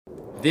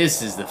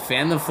This is the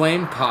Fan the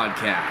Flame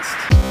podcast.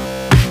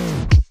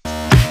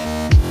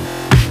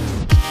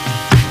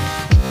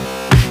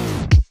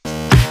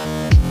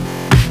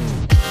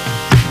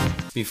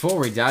 Before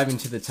we dive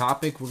into the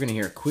topic, we're going to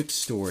hear a quick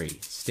story.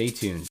 Stay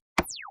tuned.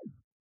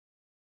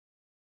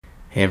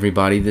 Hey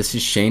everybody, this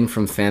is Shane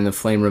from Fan the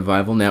Flame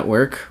Revival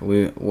Network.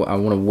 I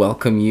want to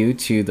welcome you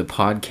to the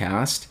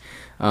podcast.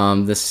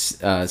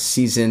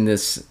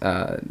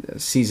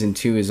 Season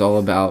 2 is all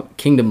about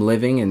kingdom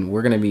living, and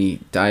we're going to be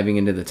diving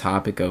into the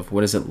topic of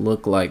what does it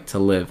look like to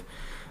live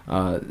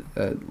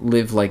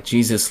like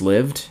Jesus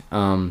lived.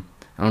 I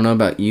don't know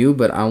about you,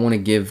 but I want to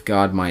give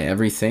God my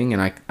everything,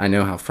 and I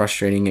know how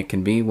frustrating it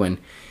can be when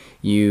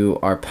you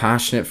are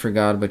passionate for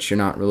God, but you're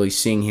not really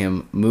seeing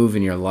Him move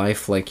in your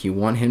life like you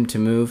want Him to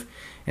move.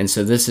 And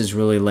so this is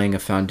really laying a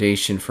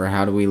foundation for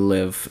how do we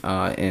live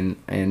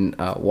and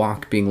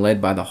walk being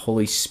led by the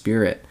Holy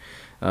Spirit,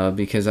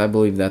 because I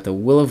believe that the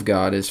will of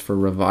God is for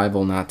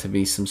revival not to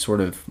be some sort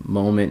of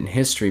moment in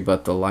history,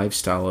 but the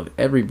lifestyle of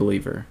every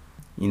believer.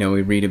 You know,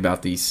 we read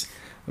about these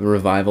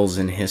revivals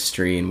in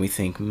history and we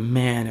think,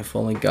 man, if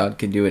only God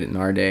could do it in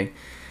our day.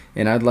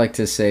 And I'd like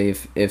to say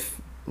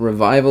if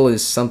revival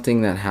is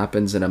something that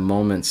happens in a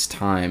moment's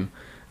time,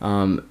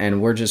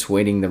 and we're just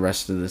waiting the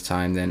rest of the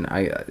time, then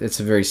it's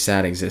a very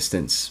sad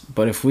existence.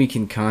 But if we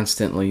can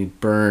constantly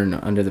burn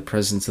under the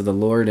presence of the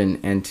Lord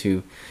and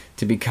to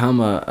become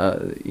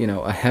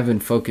a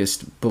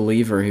heaven-focused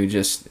believer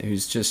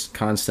who's just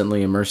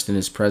constantly immersed in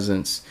His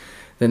presence,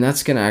 then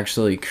that's going to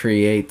actually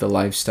create the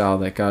lifestyle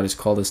that God has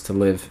called us to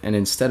live. And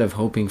instead of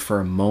hoping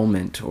for a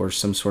moment or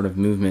some sort of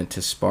movement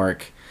to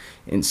spark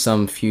in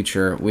some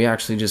future, we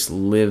actually just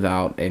live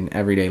out an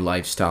everyday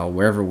lifestyle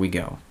wherever we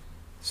go.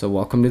 So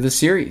welcome to the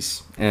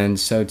series. And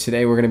so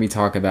today we're going to be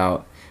talking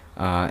about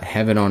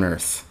heaven on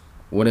earth.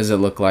 What does it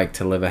look like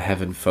to live a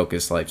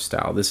heaven-focused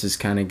lifestyle? This is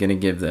kind of going to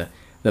give the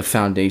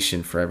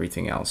foundation for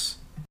everything else.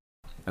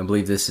 I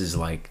believe this is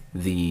like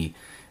the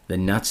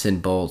nuts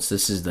and bolts.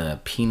 This is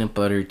the peanut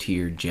butter to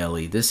your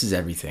jelly. This is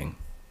everything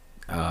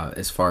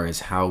as far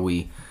as how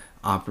we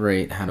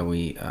operate, how do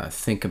we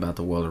think about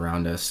the world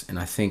around us. And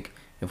I think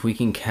if we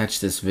can catch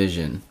this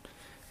vision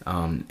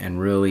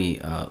and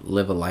really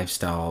live a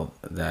lifestyle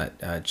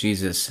that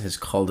Jesus has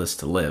called us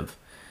to live,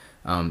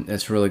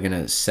 it's really going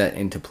to set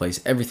into place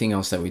everything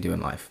else that we do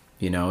in life.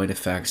 You know, it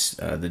affects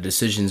the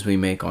decisions we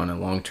make on a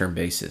long-term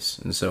basis.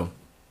 And so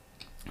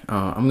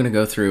I'm going to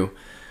go through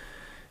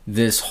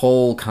this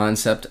whole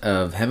concept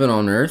of heaven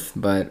on earth,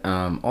 but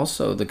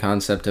also the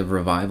concept of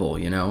revival.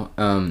 You know,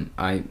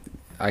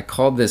 I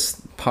called this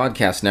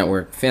podcast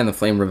network Fan the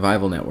Flame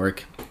Revival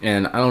Network,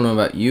 and I don't know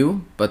about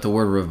you, but the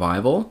word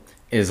revival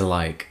is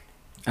like,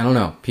 I don't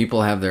know,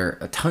 people have their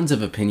tons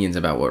of opinions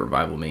about what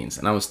revival means.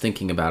 And I was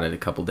thinking about it a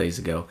couple days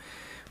ago.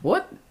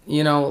 What,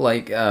 revival,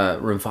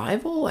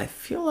 I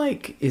feel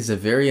like is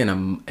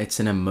it's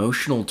an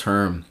emotional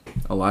term.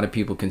 A lot of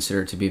people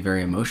consider it to be a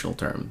very emotional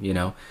term, you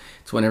know.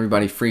 It's when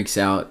everybody freaks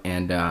out.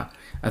 And I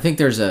think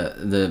there's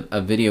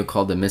a video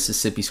called the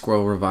Mississippi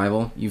Squirrel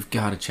Revival. You've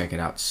got to check it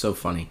out. It's so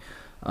funny.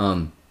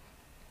 But,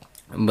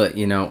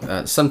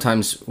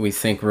 sometimes we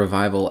think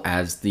revival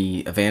as the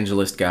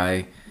evangelist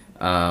guy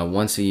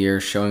once a year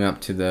showing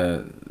up to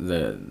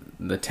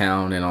the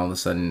town, and all of a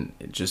sudden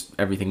just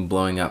everything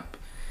blowing up,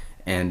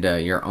 and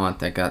your aunt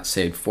that got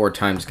saved 4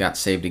 times got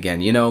saved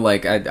again. You know,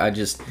 like I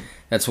just,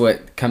 that's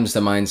what comes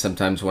to mind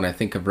sometimes when I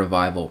think of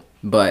revival.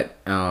 But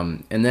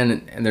and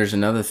there's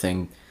another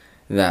thing,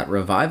 that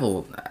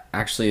revival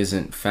actually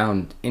isn't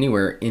found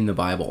anywhere in the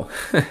Bible.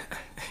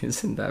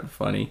 Isn't that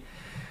funny?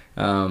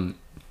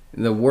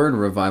 The word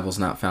revival is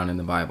not found in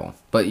the Bible,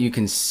 but you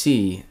can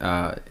see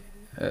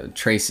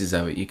traces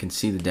of it. You can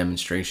see the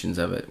demonstrations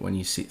of it when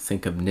you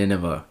think of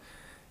Nineveh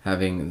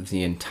having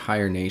the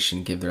entire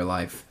nation give their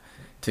life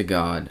to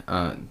God.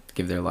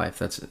 Give their life.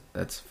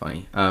 That's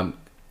funny.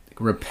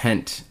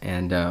 Repent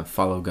and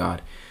follow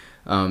God.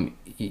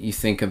 You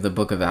think of the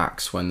book of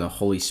Acts when the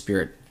Holy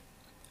Spirit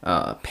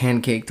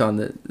pancaked on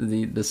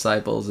the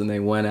disciples, and they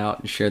went out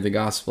and shared the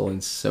gospel,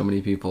 and so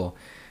many people,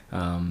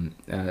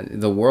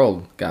 the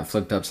world got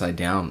flipped upside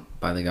down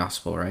by the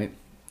gospel, right?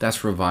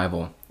 That's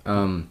revival.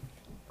 So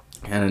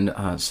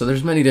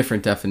there's many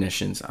different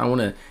definitions. I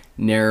want to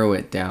narrow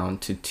it down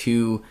to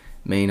 2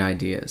 main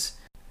ideas: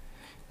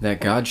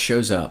 that God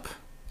shows up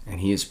and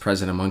He is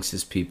present amongst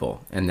His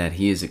people, and that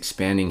He is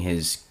expanding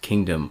His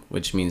kingdom,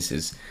 which means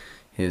His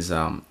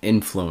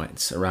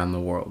influence around the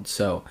world.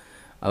 So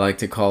I like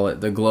to call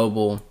it the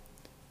global,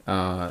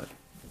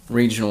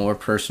 regional, or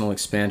personal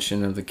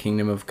expansion of the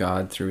kingdom of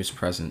God through His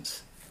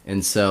presence.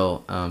 And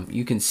so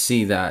you can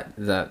see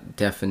that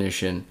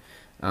definition.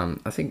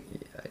 I think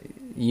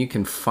you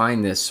can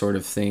find this sort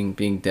of thing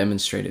being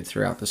demonstrated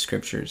throughout the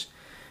scriptures.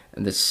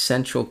 And the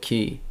central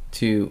key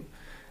to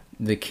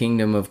the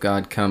kingdom of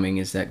God coming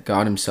is that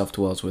God Himself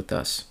dwells with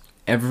us.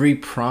 Every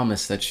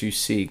promise that you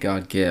see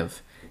God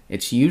give,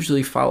 it's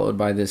usually followed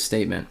by this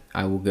statement: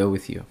 I will go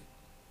with you.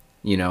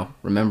 You know,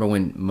 remember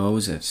when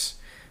Moses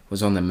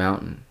was on the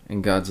mountain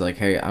and God's like,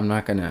 hey, I'm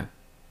gonna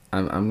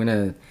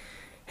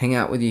hang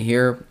out with you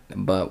here,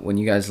 but when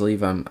you guys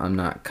leave, I'm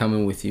not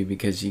coming with you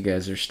because you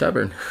guys are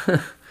stubborn.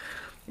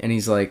 And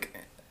he's like,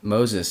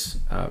 Moses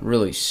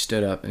really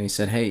stood up and he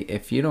said, hey,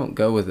 if you don't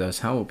go with us,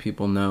 how will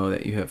people know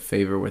that you have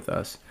favor with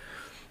us?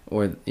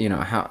 Or,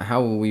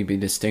 how will we be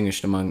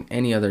distinguished among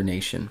any other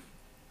nation?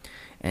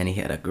 And he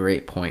had a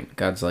great point.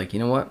 God's like, you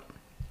know what?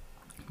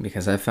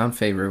 Because I found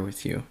favor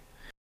with you,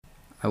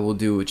 I will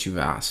do what you've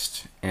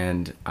asked,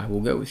 and I will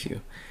go with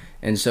you.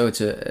 And so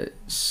it's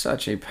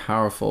such a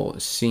powerful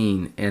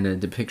scene and a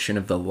depiction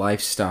of the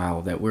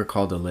lifestyle that we're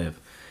called to live.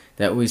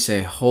 That we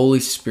say,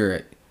 Holy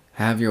Spirit,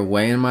 have your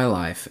way in my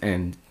life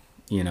and,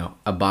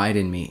 abide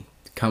in me.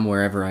 Come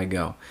wherever I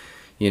go.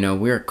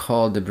 We are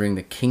called to bring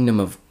the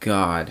kingdom of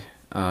God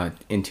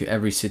into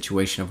every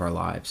situation of our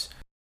lives.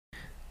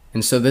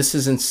 And so this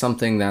isn't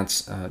something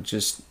that's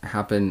just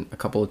happened a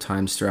couple of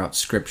times throughout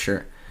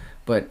Scripture.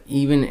 But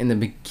even in the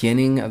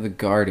beginning of the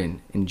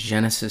garden, in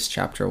Genesis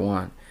chapter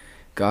 1,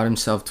 God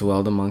himself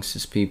dwelled amongst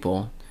his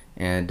people.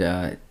 And,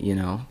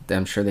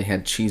 I'm sure they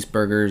had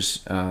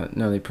cheeseburgers.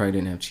 No, they probably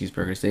didn't have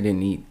cheeseburgers. They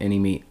didn't eat any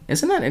meat.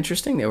 Isn't that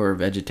interesting? They were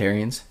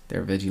vegetarians. They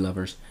were veggie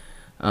lovers.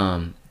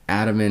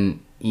 Adam and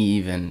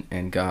Eve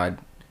and God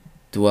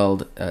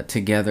dwelled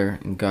together,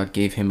 and God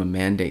gave him a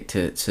mandate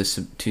to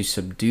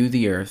subdue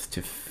the earth,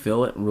 to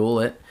fill it, rule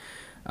it,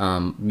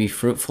 be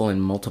fruitful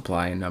and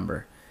multiply in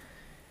number.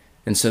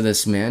 And so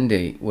this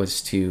mandate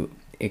was to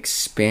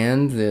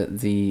expand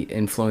the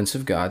influence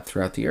of God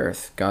throughout the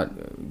earth.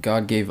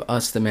 God gave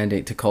us the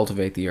mandate to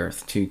cultivate the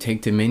earth, to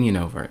take dominion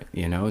over it,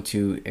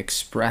 to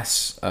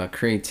express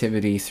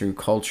creativity through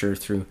culture,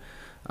 through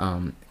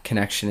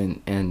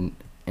connection,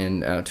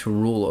 and to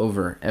rule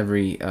over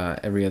every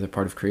other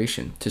part of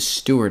creation, to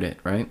steward it,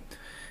 right?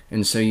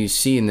 And so you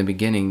see in the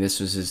beginning, this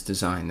was his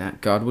design,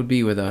 that God would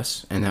be with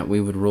us and that we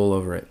would rule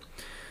over it.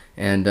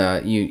 And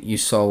you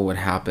saw what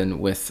happened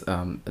with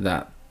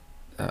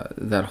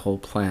that whole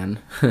plan.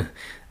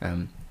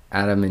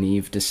 Adam and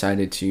Eve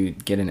decided to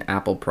get an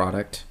Apple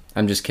product.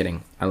 I'm just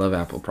kidding. I love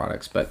Apple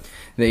products, but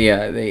they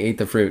ate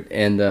the fruit,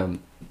 and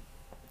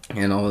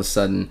all of a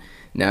sudden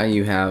now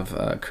you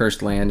have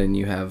cursed land, and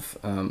you have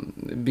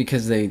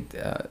because they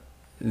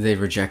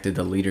rejected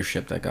the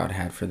leadership that God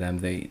had for them.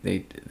 They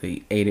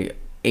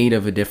ate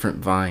of a different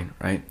vine,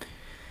 right?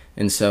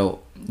 And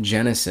so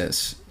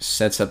Genesis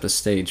sets up the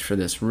stage for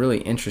this really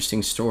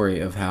interesting story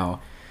of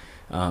how,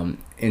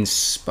 in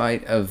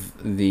spite of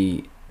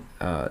the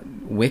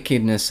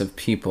wickedness of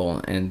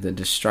people and the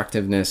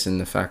destructiveness and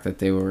the fact that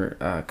they were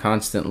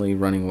constantly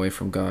running away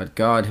from God,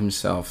 God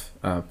himself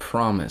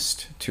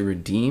promised to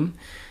redeem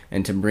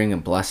and to bring a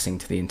blessing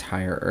to the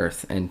entire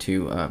earth and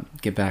to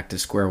get back to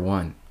square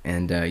one.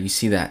 And you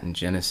see that in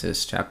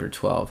Genesis chapter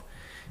 12.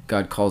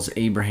 God calls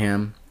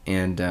Abraham,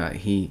 and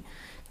he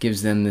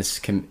gives him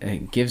this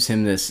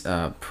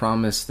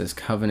promise, this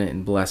covenant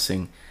and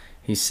blessing.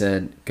 He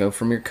said, go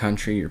from your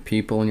country, your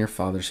people, and your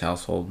father's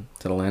household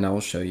to the land I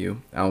will show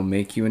you. I will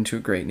make you into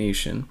a great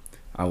nation.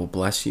 I will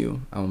bless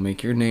you. I will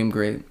make your name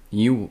great.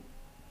 You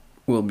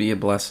will be a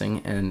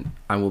blessing, and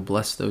I will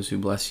bless those who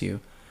bless you.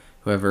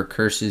 Whoever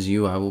curses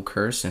you, I will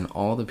curse, and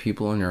all the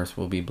people on earth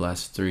will be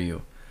blessed through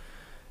you.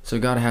 So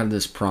God had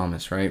this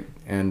promise, right?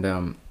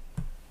 And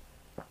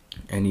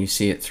you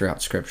see it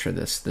throughout Scripture,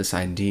 this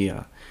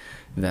idea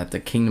that the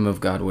kingdom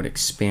of God would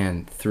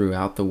expand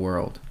throughout the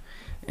world.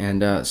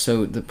 And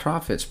so the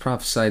prophets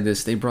prophesied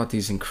this. They brought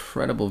these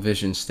incredible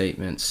vision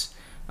statements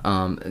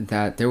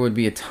that there would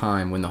be a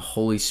time when the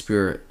Holy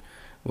Spirit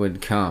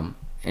would come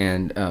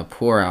and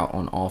pour out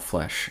on all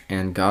flesh,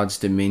 and God's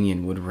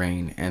dominion would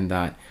reign, and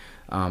that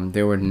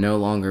there would no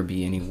longer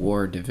be any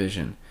war or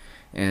division.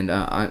 And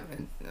I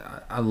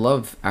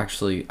love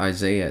actually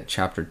Isaiah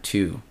chapter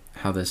 2,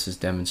 how this is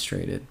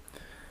demonstrated.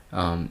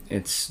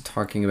 It's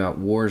talking about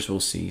wars will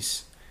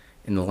cease.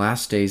 In the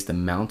last days, the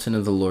mountain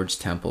of the Lord's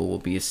temple will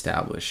be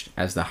established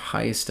as the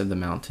highest of the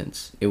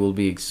mountains. It will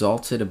be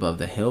exalted above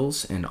the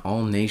hills, and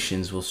all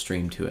nations will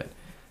stream to it.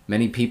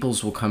 Many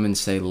peoples will come and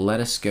say, let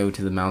us go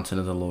to the mountain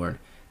of the Lord,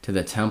 to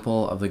the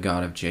temple of the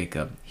God of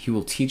Jacob. He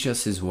will teach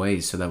us his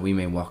ways so that we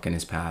may walk in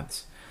his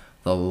paths.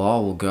 The law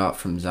will go out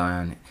from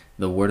Zion,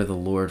 the word of the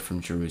Lord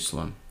from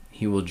Jerusalem.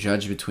 He will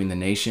judge between the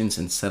nations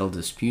and settle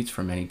disputes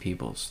for many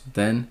peoples.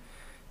 Then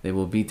they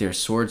will beat their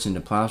swords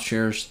into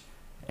plowshares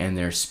and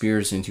their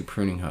spears into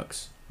pruning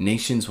hooks.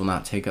 Nations will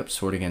not take up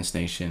sword against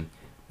nation,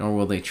 nor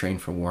will they train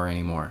for war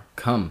anymore.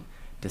 Come,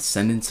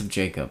 descendants of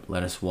Jacob,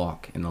 let us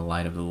walk in the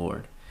light of the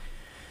Lord.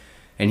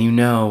 And you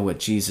know what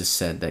Jesus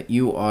said, that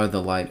you are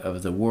the light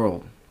of the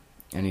world.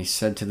 And he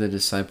said to the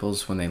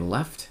disciples when they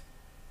left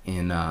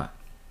in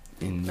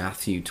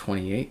Matthew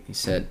 28, he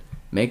said,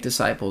 make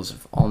disciples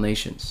of all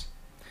nations,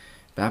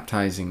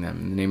 baptizing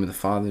them in the name of the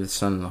Father, the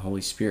Son, and the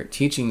Holy Spirit,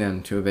 teaching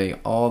them to obey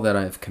all that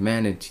I have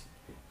commanded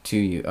to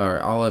you,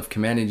 or all I've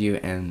commanded you,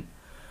 and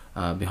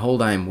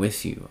behold, I am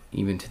with you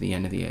even to the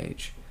end of the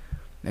age.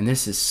 And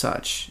this is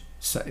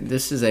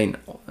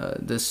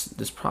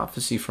this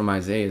prophecy from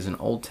Isaiah is an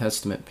Old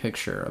Testament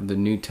picture of the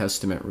New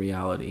Testament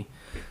reality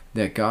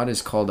that God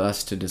has called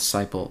us to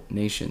disciple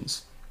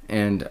nations.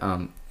 And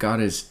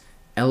God is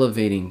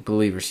elevating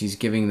believers. He's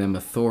giving them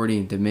authority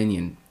and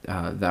dominion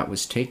that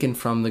was taken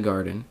from the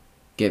garden,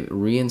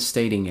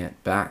 reinstating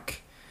it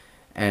back.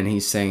 And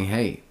he's saying,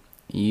 hey,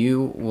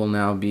 you will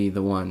now be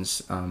the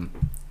ones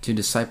to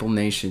disciple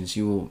nations.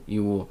 You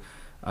will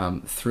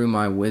through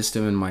my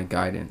wisdom and my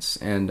guidance.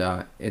 And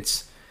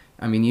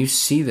you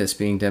see this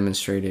being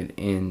demonstrated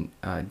in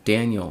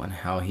Daniel, and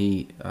how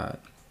he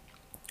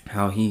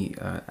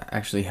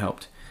actually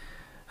helped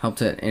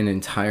an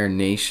entire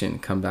nation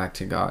come back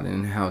to God,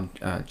 and how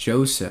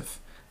Joseph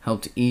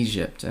helped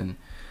Egypt, and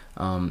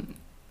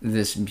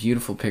this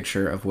beautiful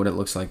picture of what it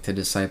looks like to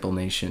disciple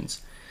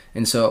nations.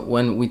 And so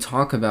when we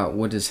talk about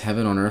what does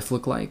heaven on earth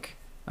look like,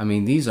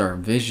 these are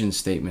vision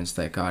statements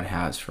that God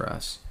has for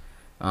us.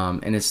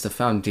 And it's the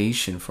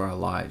foundation for our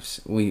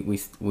lives. We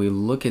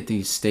look at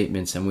these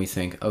statements and we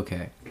think,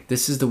 okay,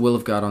 this is the will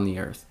of God on the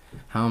earth.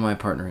 How am I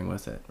partnering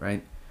with it,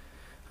 right?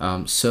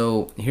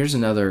 So here's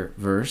another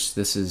verse.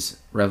 This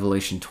is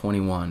Revelation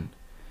 21.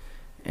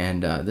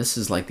 And this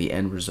is like the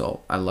end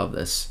result. I love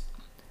this.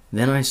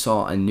 Then I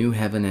saw a new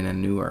heaven and a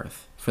new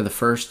earth. For the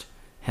first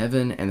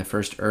heaven and the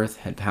first earth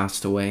had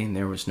passed away, and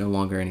there was no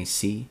longer any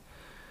sea.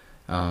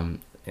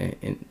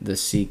 The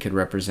sea could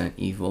represent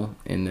evil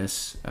in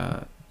this.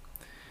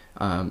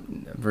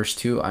 Verse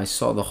 2, I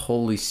saw the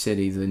holy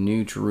city, the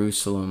new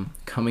Jerusalem,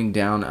 coming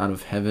down out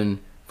of heaven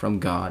from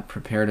God,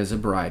 prepared as a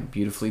bride,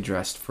 beautifully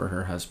dressed for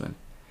her husband.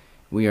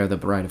 We are the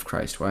bride of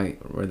Christ, right?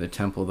 We're the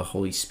temple of the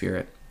Holy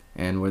Spirit,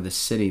 and we're the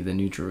city, the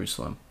new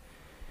Jerusalem.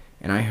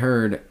 And I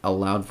heard a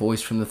loud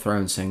voice from the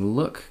throne saying,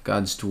 look,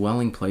 God's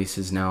dwelling place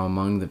is now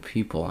among the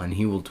people, and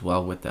he will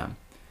dwell with them.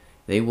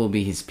 They will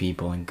be his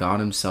people, and God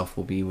himself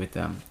will be with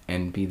them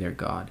and be their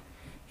God.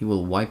 He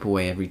will wipe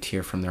away every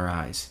tear from their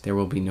eyes. There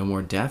will be no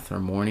more death or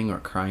mourning or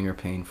crying or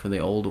pain, for the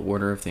old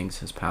order of things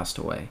has passed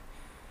away.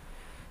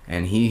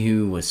 And he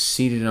who was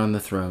seated on the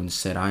throne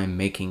said, I am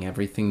making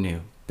everything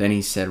new. Then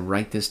he said,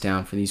 write this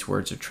down, for these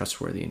words are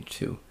trustworthy and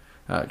true.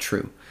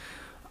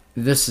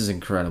 This is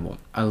incredible.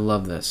 I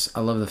love this. I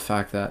love the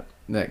fact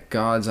that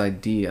God's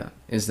idea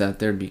is that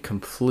there'd be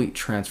complete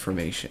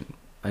transformation,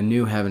 a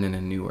new heaven and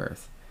a new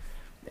earth.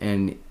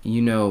 And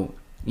you know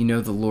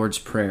the Lord's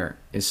Prayer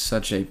is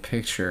such a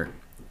picture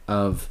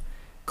of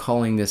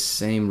calling this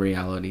same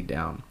reality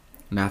down.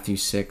 Matthew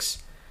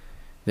 6,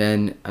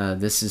 then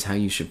this is how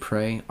you should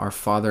pray. Our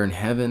Father in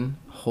heaven,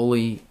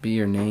 holy be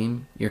your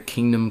name. Your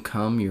kingdom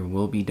come, your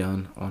will be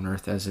done on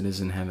earth as it is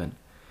in heaven.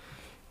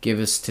 Give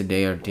us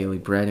today our daily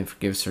bread, and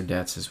forgive us our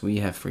debts as we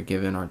have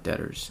forgiven our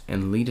debtors.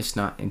 And lead us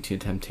not into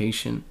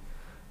temptation,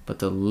 but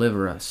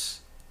deliver us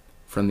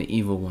from the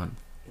evil one.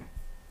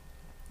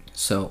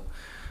 So,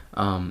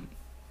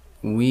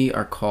 we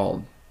are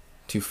called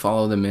to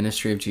follow the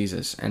ministry of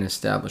Jesus and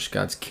establish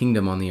God's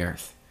kingdom on the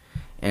earth.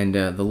 And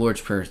the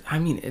Lord's Prayer,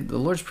 the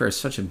Lord's Prayer is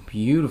such a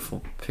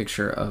beautiful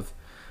picture of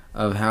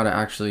how to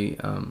actually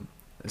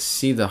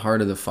see the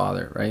heart of the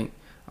Father, right?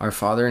 Our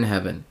Father in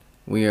heaven.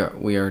 We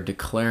are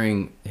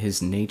declaring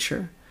his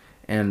nature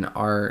and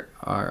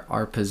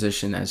our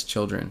position as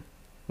children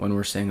when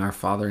we're saying our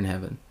Father in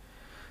heaven.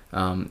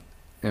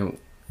 And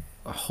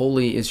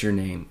holy is your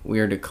name. We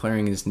are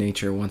declaring his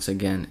nature once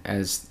again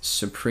as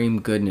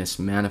supreme goodness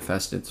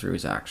manifested through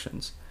his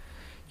actions.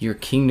 Your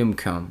kingdom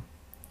come,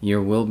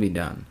 your will be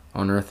done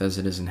on earth as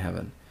it is in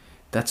heaven.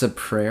 That's a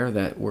prayer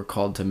that we're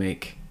called to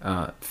make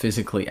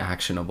physically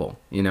actionable.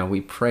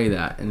 We pray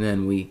that, and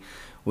then we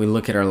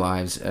look at our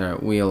lives,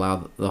 we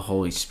allow the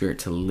Holy Spirit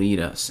to lead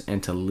us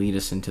and to lead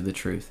us into the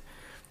truth,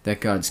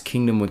 that God's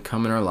kingdom would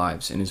come in our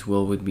lives and his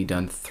will would be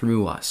done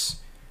through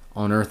us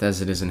on earth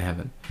as it is in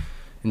heaven.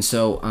 And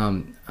so,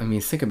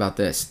 think about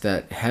this,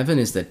 that heaven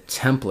is the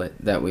template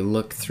that we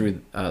look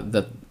through,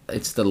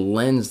 it's the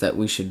lens that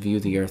we should view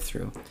the earth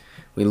through.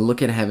 We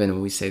look at heaven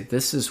and we say,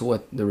 this is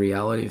what the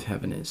reality of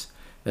heaven is,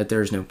 that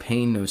there is no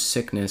pain, no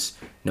sickness,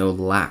 no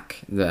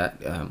lack,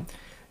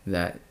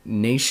 that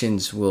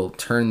nations will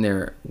turn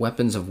their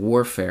weapons of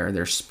warfare,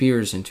 their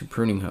spears, into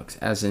pruning hooks,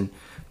 as in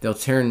they'll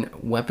turn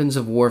weapons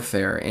of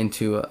warfare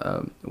into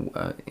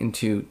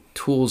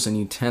tools and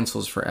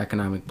utensils for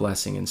economic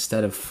blessing.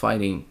 Instead of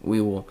fighting, we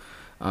will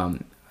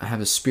have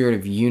a spirit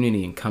of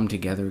unity and come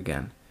together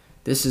again.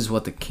 This is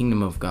what the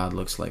kingdom of God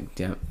looks like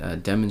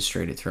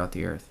demonstrated throughout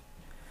the earth.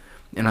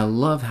 And I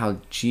love how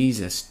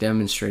Jesus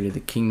demonstrated the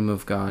kingdom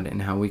of God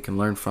and how we can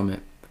learn from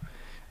it.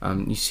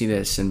 You see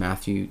this in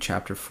Matthew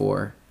chapter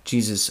 4.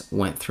 Jesus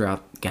went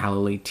throughout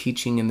Galilee,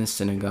 teaching in the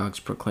synagogues,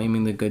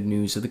 proclaiming the good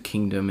news of the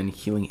kingdom, and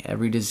healing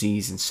every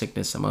disease and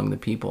sickness among the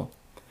people.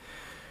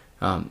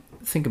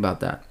 Think about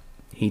that.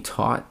 He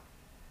taught,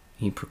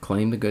 he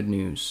proclaimed the good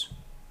news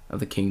of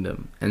the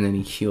kingdom, and then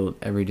he healed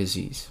every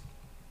disease.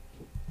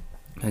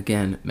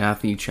 Again,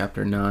 Matthew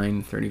chapter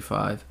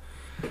 9:35.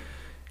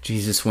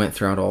 Jesus went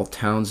throughout all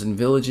towns and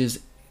villages,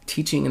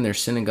 teaching in their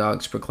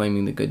synagogues,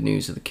 proclaiming the good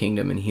news of the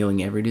kingdom, and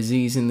healing every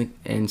disease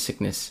and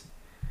sickness.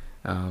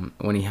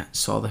 When he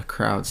saw the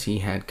crowds, he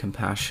had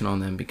compassion on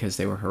them because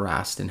they were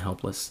harassed and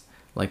helpless,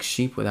 like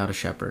sheep without a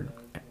shepherd.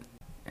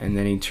 And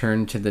then he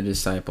turned to the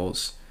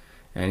disciples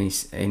and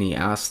he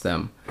asked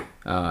them,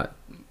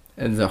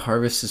 the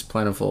harvest is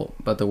plentiful,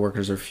 but the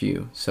workers are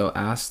few. So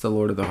ask the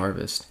Lord of the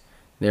harvest,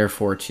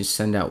 therefore, to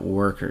send out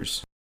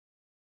workers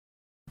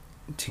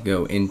to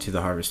go into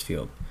the harvest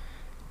field.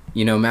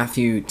 You know,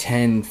 Matthew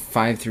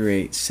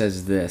 10:5-8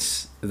 says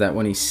this, that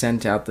when he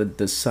sent out the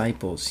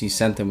disciples, he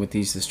sent them with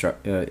these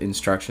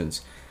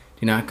instructions.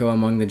 Do not go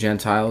among the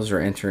Gentiles or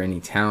enter any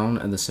town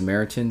of the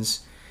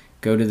Samaritans.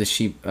 Go to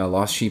the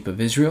lost sheep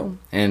of Israel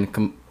and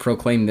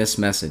proclaim this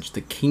message.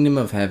 The kingdom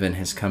of heaven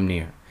has come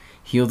near.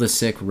 Heal the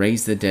sick,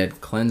 raise the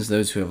dead, cleanse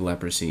those who have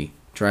leprosy,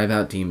 drive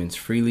out demons.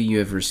 Freely you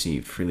have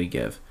received, freely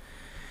give.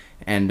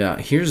 And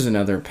here's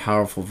another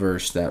powerful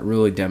verse that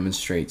really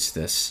demonstrates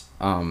this.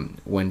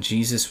 When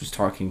Jesus was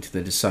talking to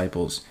the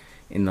disciples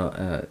in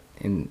the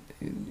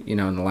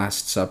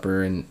Last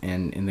Supper and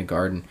in the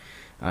garden,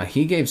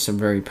 he gave some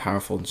very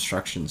powerful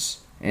instructions.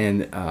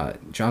 And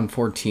John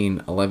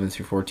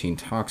 14:11-14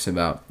 talks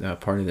about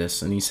part of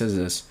this, and he says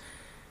this: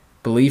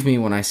 "Believe me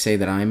when I say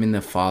that I am in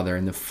the Father,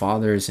 and the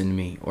Father is in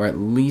me, or at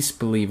least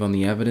believe on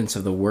the evidence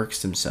of the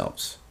works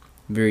themselves.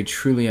 Very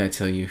truly I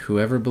tell you,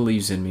 whoever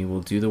believes in me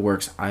will do the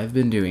works I have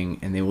been doing,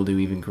 and they will do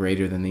even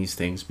greater than these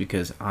things,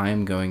 because I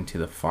am going to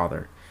the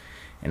Father.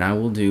 And I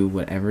will do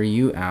whatever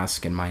you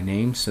ask in my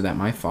name, so that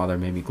my Father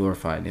may be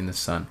glorified in the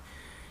Son.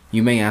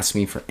 You may ask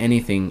me for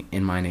anything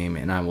in my name,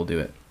 and I will do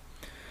it."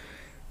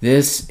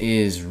 This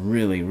is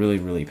really, really,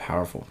 really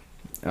powerful.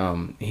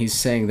 He's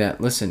saying that,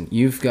 listen,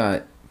 you've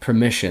got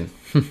permission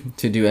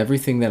to do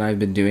everything that I've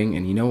been doing,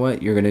 and you know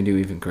what? You're going to do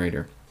even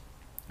greater.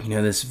 You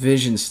know, this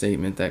vision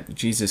statement that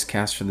Jesus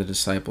cast for the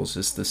disciples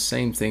is the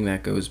same thing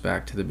that goes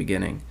back to the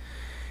beginning,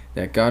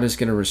 that God is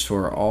going to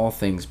restore all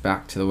things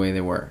back to the way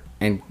they were.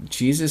 And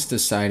Jesus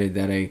decided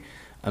that a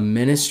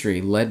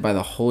ministry led by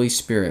the Holy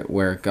Spirit,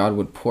 where God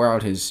would pour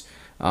out his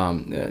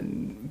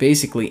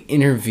basically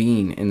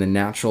intervene in the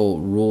natural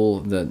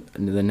rule, the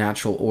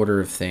natural order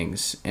of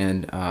things,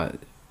 and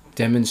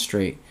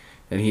demonstrate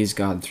that he's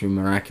God through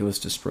miraculous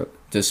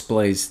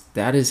displays.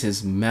 That is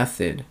his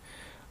method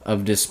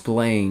of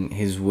displaying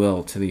his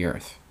will to the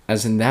earth.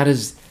 As in,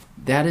 that's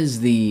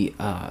the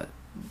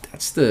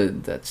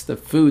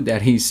food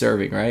that he's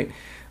serving, right?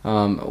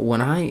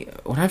 When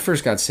I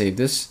first got saved,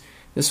 this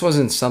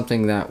wasn't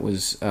something that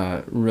was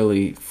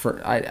really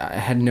I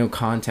had no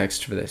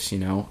context for this, you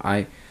know.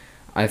 I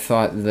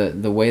thought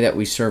the way that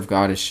we serve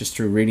God is just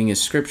through reading his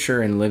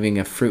scripture and living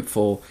a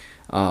fruitful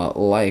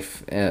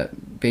life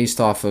based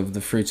off of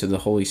the fruits of the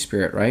Holy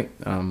Spirit, right?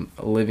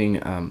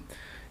 Living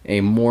a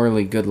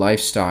morally good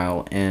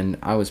lifestyle. And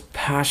I was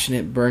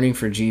passionate, burning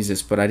for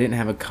Jesus, but I didn't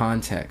have a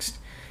context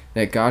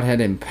that God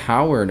had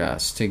empowered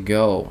us to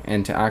go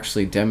and to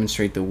actually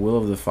demonstrate the will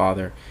of the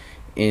Father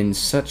in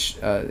such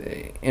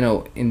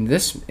in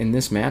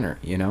this manner,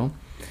 you know.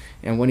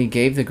 And when he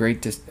gave the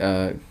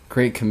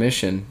Great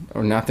Commission,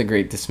 or not the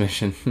Great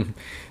Dismission,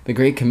 the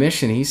Great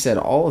Commission, he said,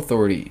 all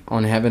authority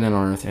on heaven and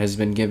on earth has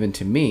been given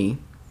to me.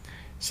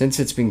 Since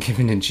it's been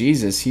given to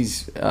Jesus,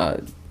 he's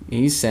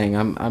saying,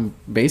 I'm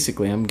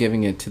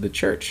giving it to the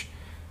church.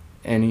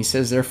 And he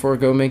says, therefore,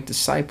 go make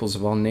disciples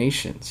of all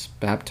nations,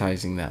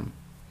 baptizing them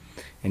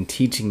and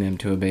teaching them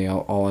to obey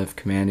all I've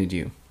commanded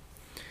you.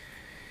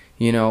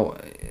 You know,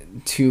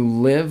 to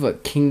live a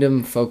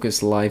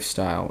kingdom-focused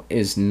lifestyle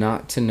is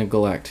not to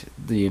neglect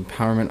the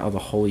empowerment of the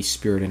Holy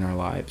Spirit in our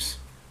lives.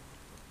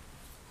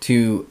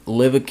 To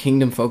live a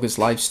kingdom-focused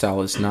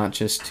lifestyle is not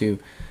just to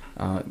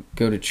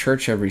go to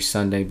church every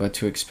Sunday, but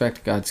to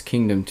expect God's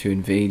kingdom to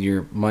invade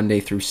your Monday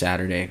through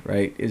Saturday,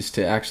 right? Is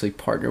to actually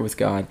partner with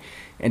God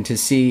and to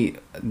see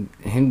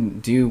him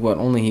do what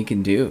only he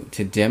can do,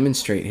 to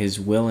demonstrate his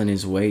will and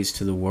his ways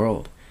to the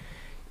world.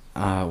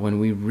 When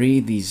we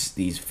read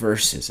these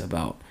verses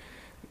about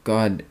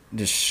God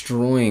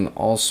destroying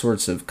all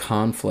sorts of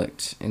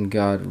conflict and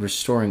God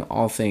restoring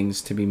all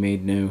things to be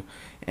made new,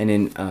 and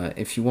in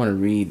if you want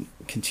to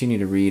continue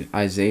to read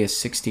Isaiah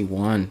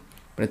 61,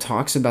 but it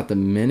talks about the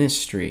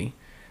ministry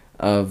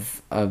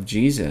of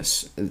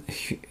Jesus.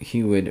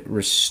 He would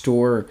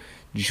restore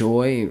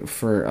joy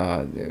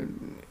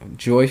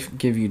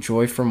give you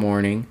joy for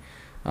mourning,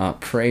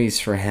 praise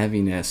for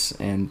heaviness,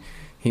 and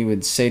he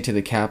would say to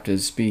the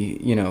captives,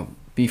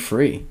 be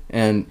free.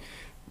 And,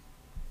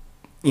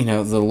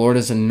 the Lord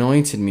has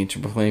anointed me to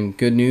proclaim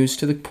good news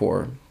to the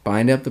poor,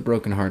 bind up the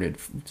brokenhearted,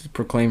 to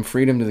proclaim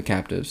freedom to the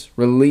captives,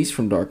 release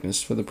from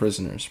darkness for the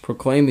prisoners,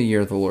 proclaim the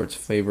year of the Lord's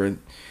favor,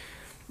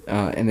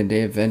 and the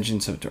day of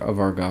vengeance of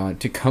our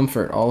God, to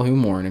comfort all who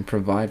mourn and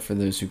provide for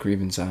those who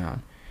grieve in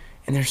Zion.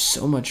 And there's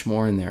so much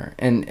more in there.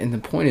 And the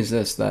point is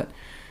this,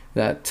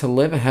 that to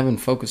live a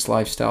heaven-focused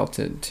lifestyle,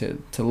 to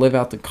live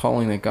out the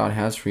calling that God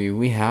has for you,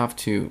 we have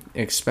to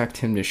expect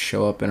him to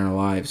show up in our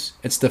lives.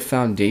 It's the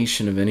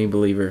foundation of any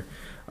believer,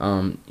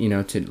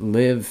 to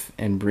live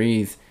and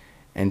breathe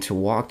and to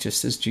walk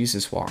just as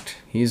Jesus walked.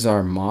 He's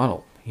our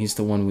model. He's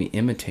the one we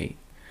imitate.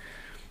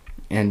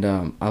 And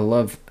I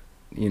love,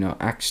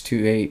 Acts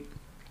 2:8,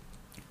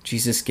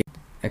 Jesus gave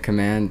a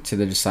command to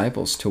the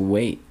disciples to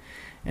wait.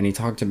 And he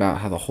talked about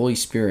how the Holy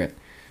Spirit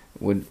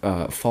would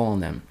fall on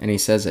them. And he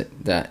says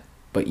that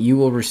but you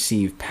will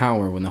receive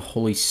power when the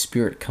Holy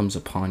Spirit comes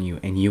upon you,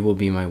 and you will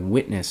be my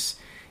witnesses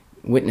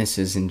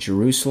in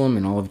Jerusalem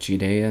and all of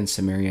Judea and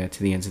Samaria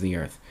to the ends of the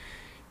earth.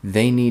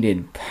 They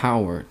needed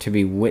power to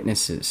be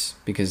witnesses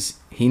because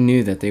he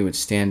knew that they would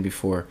stand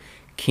before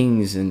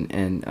kings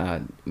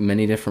and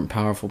many different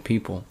powerful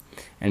people.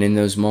 And in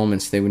those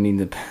moments, they would need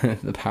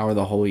the power of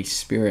the Holy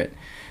Spirit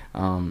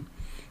to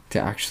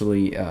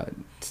actually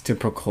to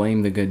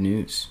proclaim the good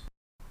news.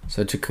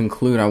 So to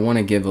conclude, I want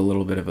to give a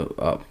little bit of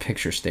a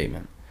picture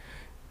statement.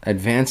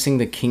 Advancing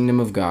the kingdom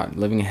of God,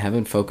 living a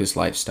heaven-focused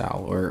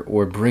lifestyle,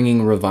 or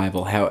bringing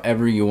revival,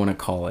 however you want to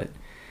call it.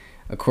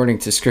 According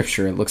to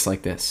Scripture, it looks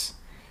like this.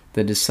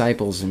 The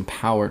disciples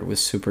empowered with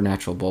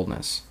supernatural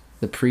boldness.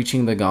 The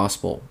preaching of the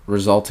gospel,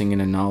 resulting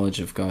in a knowledge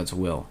of God's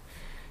will.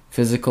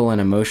 Physical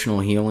and emotional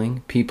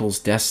healing, people's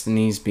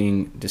destinies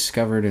being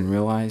discovered and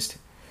realized.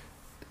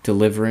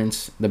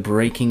 Deliverance, the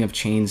breaking of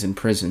chains and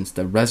prisons,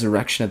 the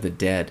resurrection of the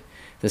dead,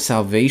 the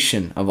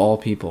salvation of all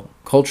people,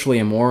 cultural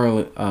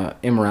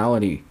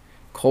immorality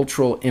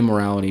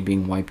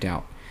being wiped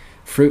out,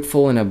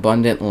 fruitful and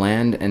abundant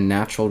land and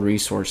natural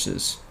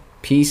resources,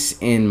 peace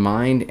in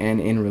mind and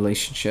in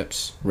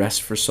relationships,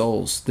 rest for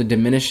souls, the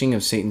diminishing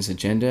of Satan's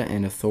agenda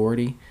and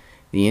authority,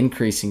 the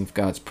increasing of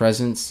God's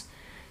presence,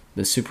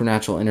 the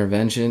supernatural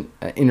intervention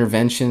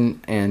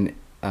and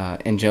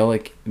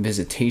angelic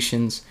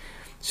visitations,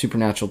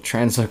 supernatural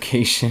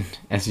translocation,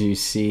 as you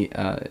see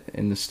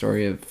in the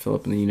story of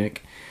Philip and the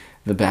eunuch,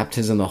 the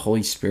baptism of the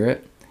Holy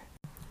Spirit,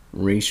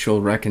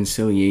 racial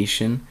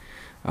reconciliation,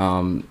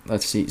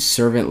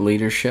 servant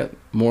leadership,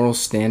 moral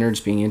standards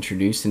being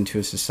introduced into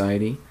a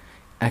society,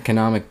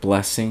 economic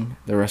blessing,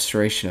 the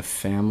restoration of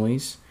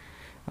families,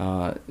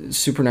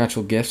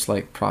 supernatural gifts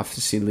like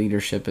prophecy,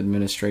 leadership,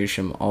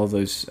 administration, all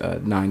those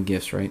 9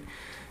 gifts, right?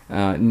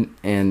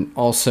 And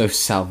also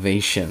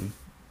salvation,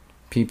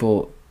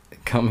 people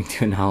coming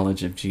to a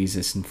knowledge of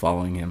Jesus and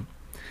following him.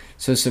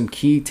 So some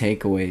key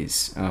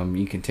takeaways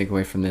you can take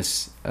away from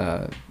this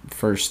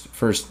first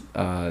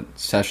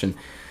session.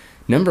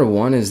 Number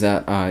 1 is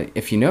that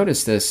if you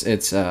notice this,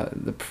 it's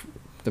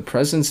the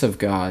presence of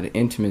God,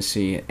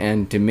 intimacy,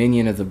 and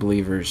dominion of the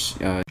believers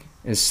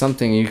is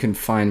something you can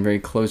find very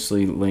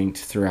closely linked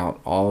throughout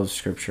all of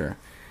Scripture.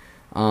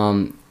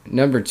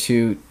 Number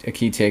 2, a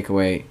key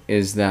takeaway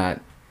is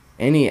that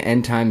any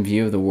end-time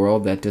view of the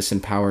world that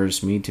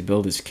disempowers me to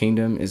build his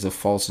kingdom is a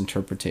false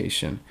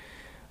interpretation.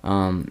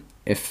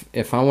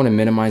 If I want to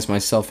minimize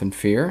myself in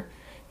fear,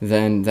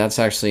 then that's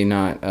actually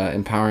not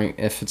empowering.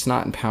 If it's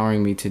not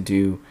empowering me to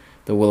do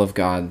the will of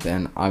God,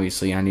 then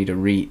obviously I need to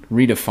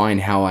redefine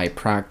how I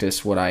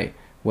practice what I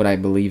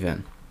believe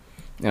in.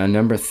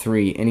 Number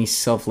 3, any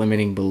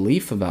self-limiting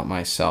belief about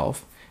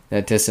myself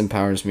that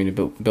disempowers me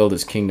to build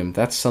his kingdom,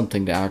 that's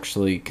something to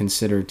actually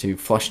consider to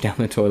flush down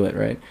the toilet,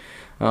 right?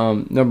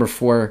 Number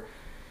 4,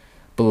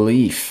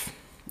 belief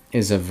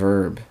is a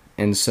verb.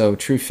 And so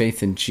true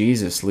faith in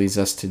Jesus leads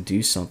us to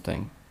do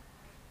something.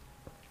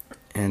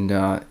 And,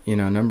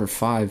 number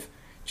 5,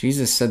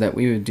 Jesus said that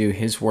we would do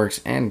his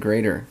works and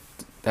greater.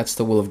 That's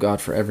the will of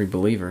God for every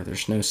believer.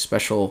 There's no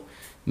special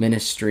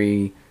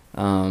ministry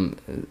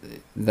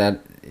that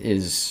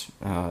is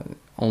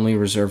only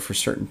reserved for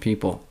certain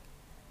people.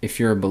 If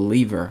you're a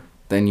believer,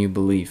 then you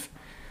believe.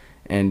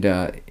 And,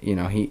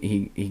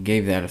 he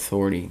gave that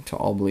authority to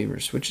all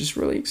believers, which is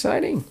really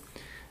exciting.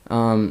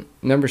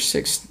 Number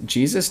 6,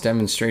 Jesus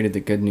demonstrated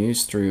the good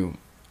news through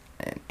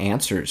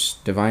answers,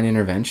 divine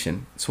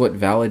intervention. It's what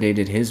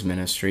validated his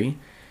ministry.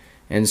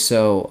 And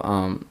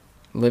so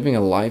living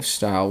a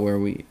lifestyle where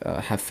we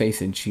have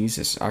faith in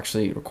Jesus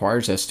actually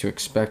requires us to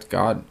expect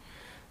God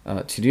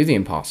to do the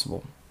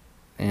impossible.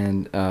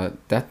 And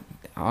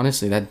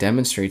that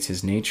demonstrates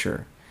his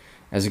nature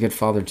as a good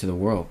father to the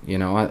world.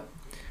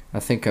 I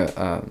think,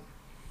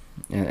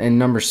 and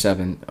number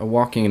 7,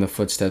 walking in the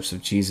footsteps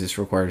of Jesus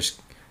requires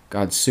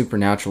God's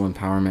supernatural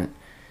empowerment,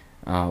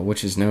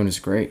 which is known as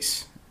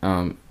grace.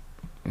 And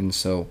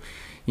so,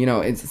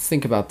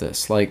 think about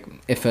this. Like,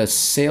 if a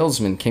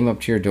salesman came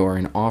up to your door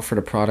and offered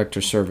a product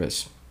or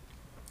service,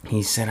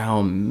 he said how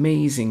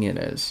amazing it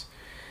is.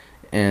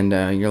 And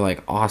you're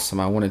like, awesome,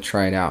 I want to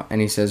try it out. And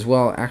he says,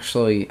 well,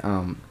 actually,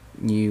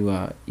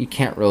 you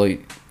can't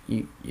really,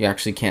 you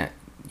actually can't.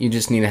 You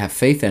just need to have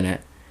faith in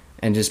it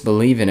and just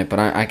believe in it, but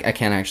I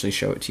can't actually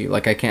show it to you.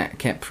 Like, I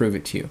can't prove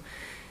it to you.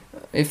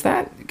 If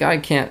that guy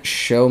can't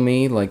show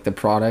me, like, the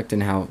product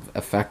and how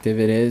effective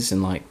it is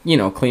and, like,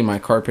 clean my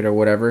carpet or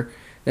whatever,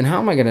 then how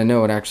am I going to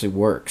know it actually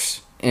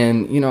works?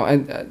 And,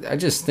 I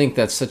just think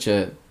that's such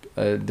a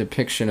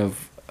depiction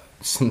of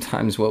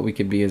sometimes what we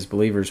could be as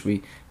believers.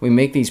 We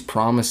make these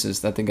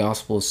promises that the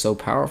gospel is so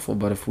powerful,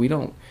 but if we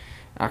don't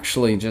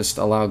actually just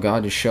allow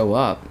God to show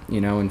up,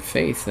 in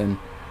faith, then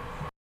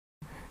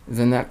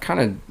that kind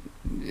of,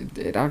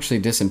 it actually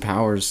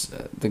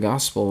disempowers the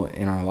gospel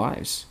in our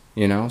lives,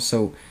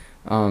 So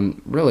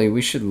really,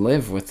 we should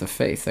live with the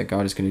faith that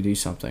God is going to do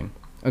something.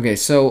 Okay,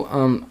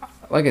 so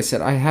like I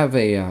said, I have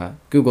a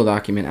Google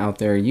document out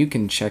there. You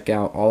can check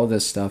out all of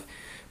this stuff.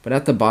 But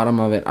at the bottom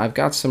of it, I've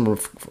got some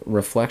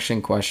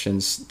reflection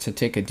questions to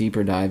take a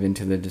deeper dive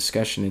into the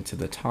discussion, into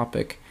the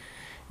topic.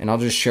 And I'll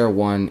just share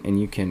one, and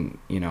you can,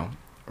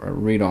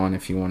 read on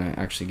if you want to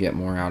actually get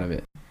more out of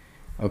it.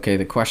 Okay,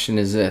 the question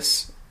is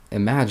this.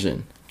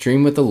 Imagine,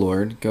 dream with the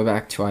Lord, go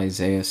back to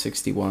Isaiah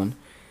 61.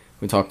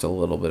 We talked a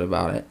little bit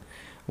about it.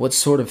 What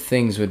sort of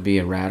things would be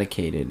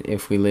eradicated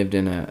if we lived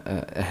in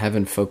a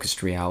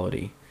heaven-focused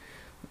reality?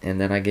 And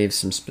then I gave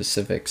some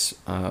specifics.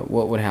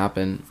 What would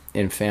happen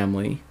in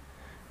family?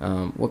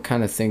 What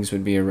kind of things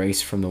would be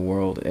erased from the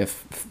world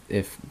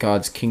if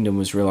God's kingdom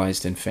was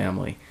realized in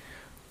family?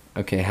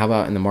 Okay, how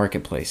about in the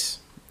marketplace,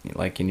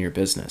 like in your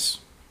business?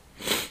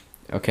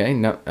 Okay,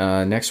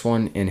 next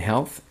one, in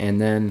health,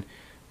 and then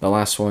the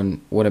last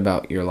one, what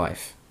about your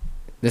life?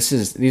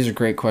 These are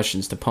great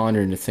questions to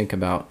ponder and to think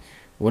about.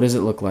 What does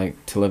it look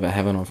like to live a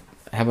heaven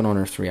on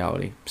earth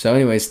reality? So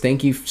anyways,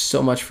 thank you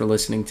so much for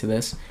listening to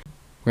this.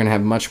 We're going to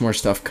have much more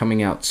stuff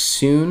coming out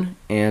soon,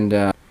 and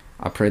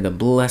I pray the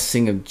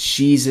blessing of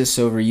Jesus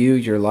over you,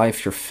 your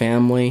life, your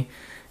family,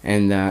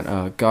 and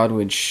that God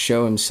would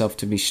show himself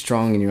to be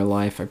strong in your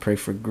life. I pray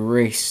for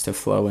grace to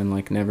flow in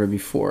like never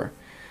before.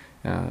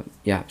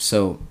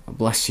 So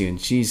bless you in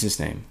Jesus'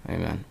 name.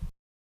 Amen.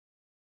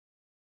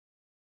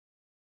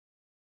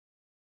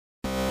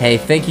 Hey,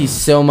 thank you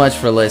so much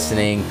for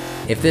listening.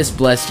 If this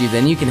blessed you,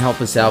 then you can help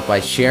us out by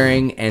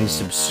sharing and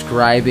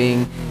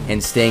subscribing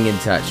and staying in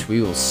touch.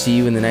 We will see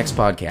you in the next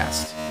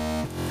podcast.